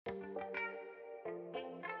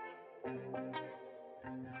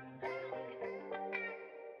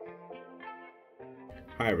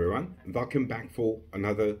Hi everyone, welcome back for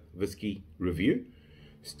another whiskey review.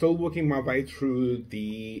 Still working my way through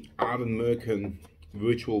the Ardnamurchan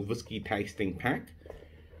virtual whiskey tasting pack,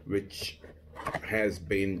 which has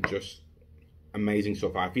been just amazing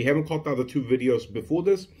so far. If you haven't caught the other two videos before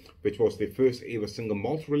this, which was their first ever single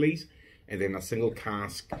malt release and then a single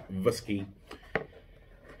cask whiskey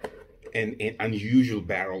and an unusual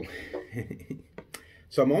barrel.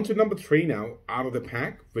 So I'm on to number 3 now out of the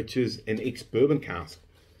pack, which is an ex-Bourbon cask.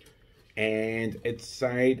 And it's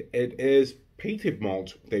said it is Peated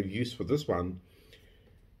malt they've used for this one,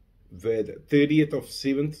 with 30th of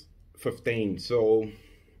 7th 15. So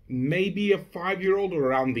maybe a 5-year-old or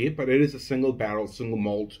around there, but it is a single barrel, single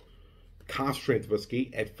malt cask strength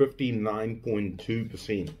whiskey at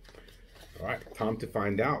 59.2%. All right, time to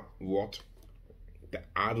find out what the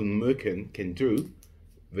Ardnamurchan can do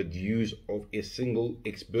with use of a single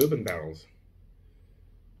ex-Bourbon barrels.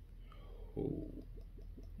 Ooh.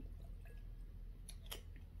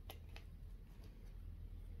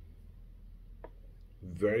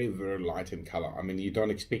 Very, very light in color. I mean, you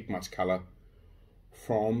don't expect much color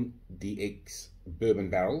from the ex-Bourbon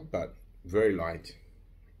barrel, but very light.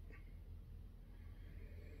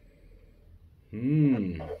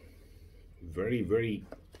 Very, very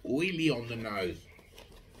oily on the nose.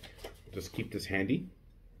 Just keep this handy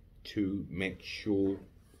to make sure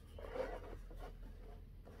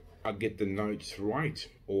I get the notes right,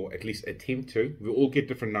 or at least attempt to. We all get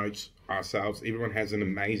different notes ourselves. Everyone has an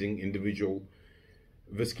amazing individual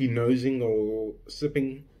whiskey nosing or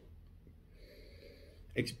sipping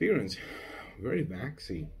experience. Very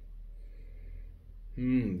waxy.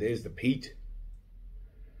 There's the peat.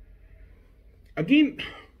 Again,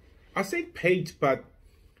 I say peat, but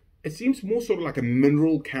it seems more sort of like a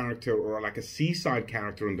mineral character or like a seaside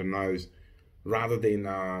character in the nose, rather than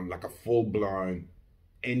like a full-blown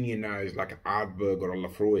in your nose like an Ardbeg or a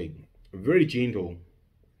Lafroy. Very gentle.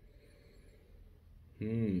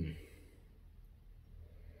 There's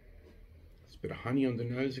a bit of honey on the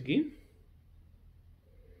nose again.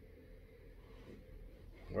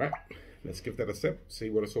 All right, let's give that a sip,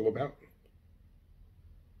 see what it's all about.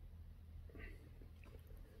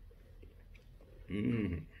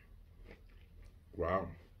 Wow.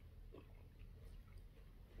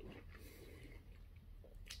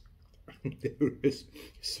 There is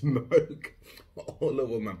smoke all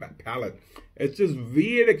over my palate. It's just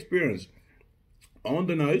weird experience. On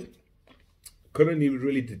the nose, couldn't even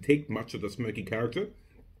really detect much of the smoky character,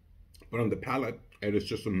 but on the palate, it is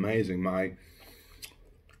just amazing. My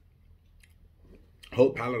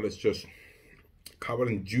whole palate is just covered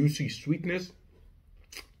in juicy sweetness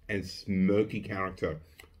and smoky character.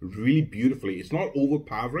 Really beautifully. It's not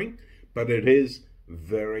overpowering, but it is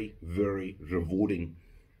very, very rewarding.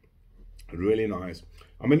 Really nice.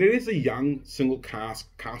 I mean, it is a young single cask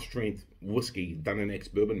strength whiskey done in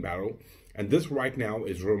ex-Bourbon barrel, and this right now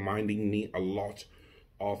is reminding me a lot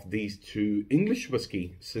of these two English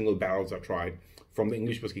whiskey single barrels I tried from the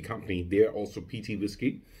English Whiskey Company. They're also Peated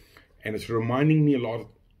whiskey, and it's reminding me a lot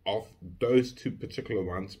of those two particular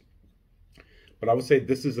ones. But I would say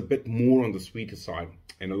this is a bit more on the sweeter side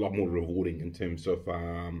and a lot more rewarding in terms of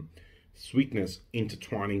sweetness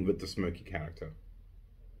intertwining with the smoky character.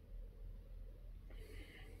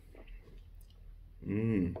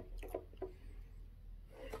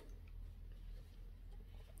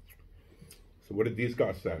 So what did these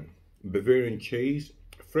guys say? Bavarian cheese,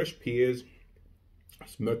 fresh pears,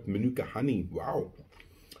 smoked Manuka honey. Wow.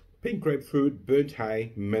 Pink grapefruit, burnt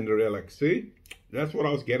hay, mandarinic. See, that's what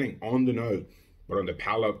I was getting on the nose. But on the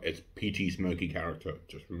palate, it's peachy, smoky character.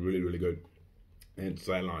 Just really, really good. And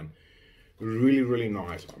saline. Really, really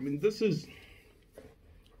nice. I mean, this is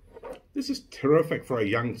terrific for a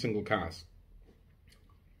young single cask.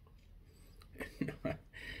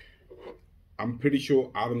 I'm pretty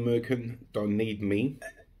sure Ardnamurchan don't need me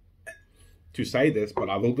to say this, but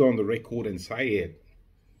I will go on the record and say it.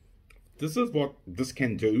 This is what this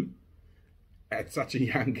can do at such a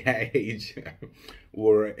young age.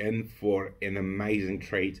 We're in for an amazing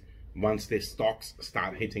treat once their stocks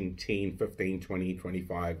start hitting 10, 15, 20,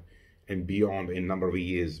 25 and beyond in a number of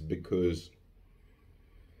years, because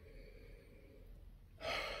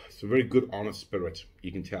it's a very good, honest spirit,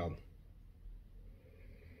 you can tell.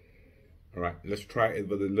 All right, let's try it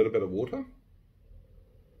with a little bit of water.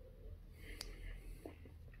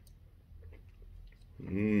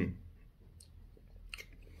 A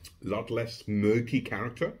lot less smoky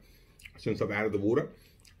character since I've added the water.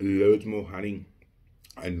 Loads more honey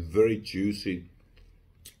and very juicy,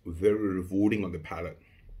 very rewarding on the palate.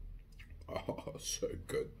 Oh, so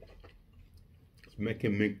good. It's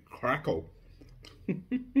making me crackle.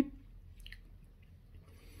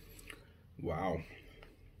 Wow,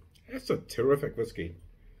 that's a terrific whiskey.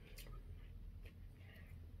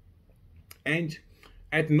 And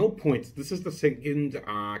at no point, this is the second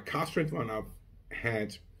cask strength one I've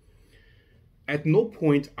had. At no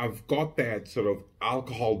point I've got that sort of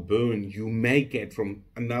alcohol burn you may get from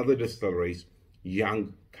another distillery's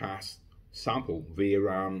young cask sample,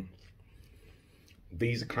 where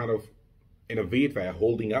these are kind of in a weird way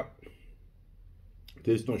holding up.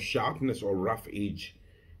 There's no sharpness or rough edge,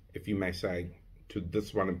 if you may say, to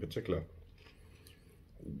this one in particular.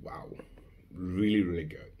 Wow, really, really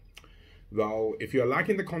good. Well, if you're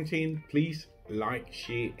liking the content, please like,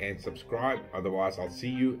 share, and subscribe. Otherwise, I'll see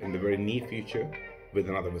you in the very near future with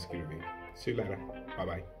another whiskey review. See you later.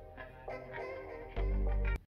 Bye-bye.